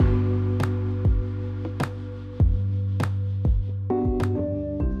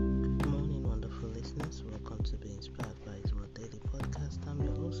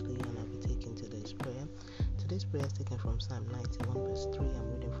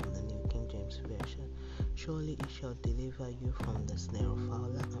Surely it shall deliver you from the snare of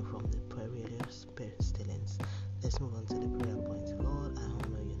fowler and from the perilous pestilence. Let's move on to the prayer point. Lord, I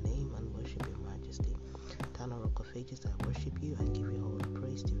honor your name and worship your majesty. Eternal Rock of Ages, I worship you and give you all the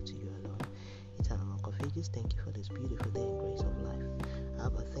praise due to you alone. Eternal Rock of Ages, thank you for this beautiful day and grace of life.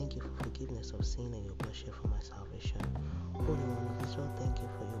 Abba, thank you for forgiveness of sin and your blood shed for my salvation. Holy One of Israel, thank you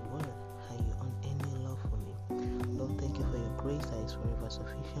for your word and your unending love for me. Lord, thank you for your grace that is forever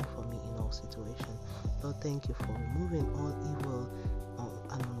sufficient for me in all situations. Lord, thank you for removing all evil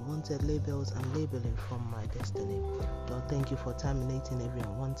and unwanted labels and labeling from my destiny. Lord, thank you for terminating every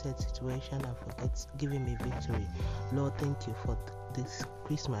unwanted situation and for giving me victory. Lord, thank you for this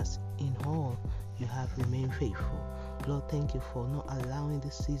Christmas. In all, you have remained faithful. Lord, thank you for not allowing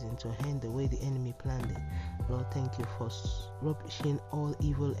this season to end the way the enemy planned it. Lord, thank you for rubbishing all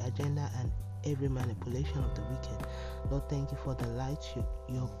evil agenda and every manipulation of the wicked. Lord, thank you for the light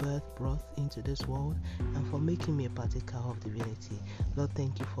your birth brought into this world and for making me a partaker of divinity. Lord,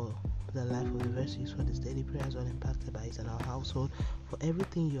 thank you for the life of the virtues, for this daily prayers all impacted by it and our household, for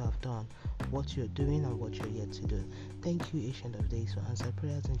everything you have done, what you're doing and what you're yet to do. Thank you, Ancient of Days, for answered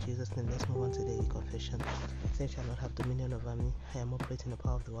prayers in Jesus' name. Let's move on to daily confession. Sin shall not have dominion over me. I am operating the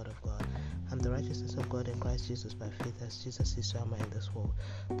power of the word of God. I'm the righteousness of God in Christ Jesus by faith, as Jesus is, so am I in this world.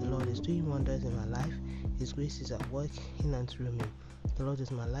 The Lord is doing wonders in my life. His grace is at work in and through me. The Lord is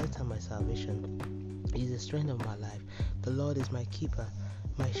my light and my salvation. He is the strength of my life. The Lord is my keeper,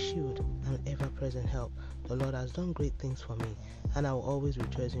 my shield, and ever-present help. The Lord has done great things for me, and I will always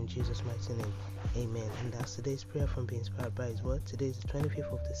rejoice in Jesus' mighty name. Amen. And that's today's prayer from being inspired by His word. Today is the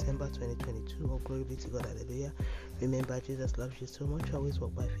 25th of December, 2022. All glory be to God. Hallelujah. Remember, Jesus loves you so much. Always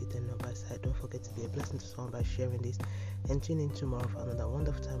walk by faith and not by sight. Don't forget to be a blessing to someone by sharing this, and tune in tomorrow for another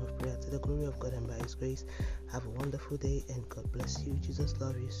wonderful time of prayer to the glory of God and by His grace. Have a wonderful day, and God bless you. Jesus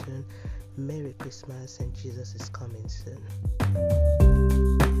loves you soon. Merry Christmas, and Jesus is coming soon.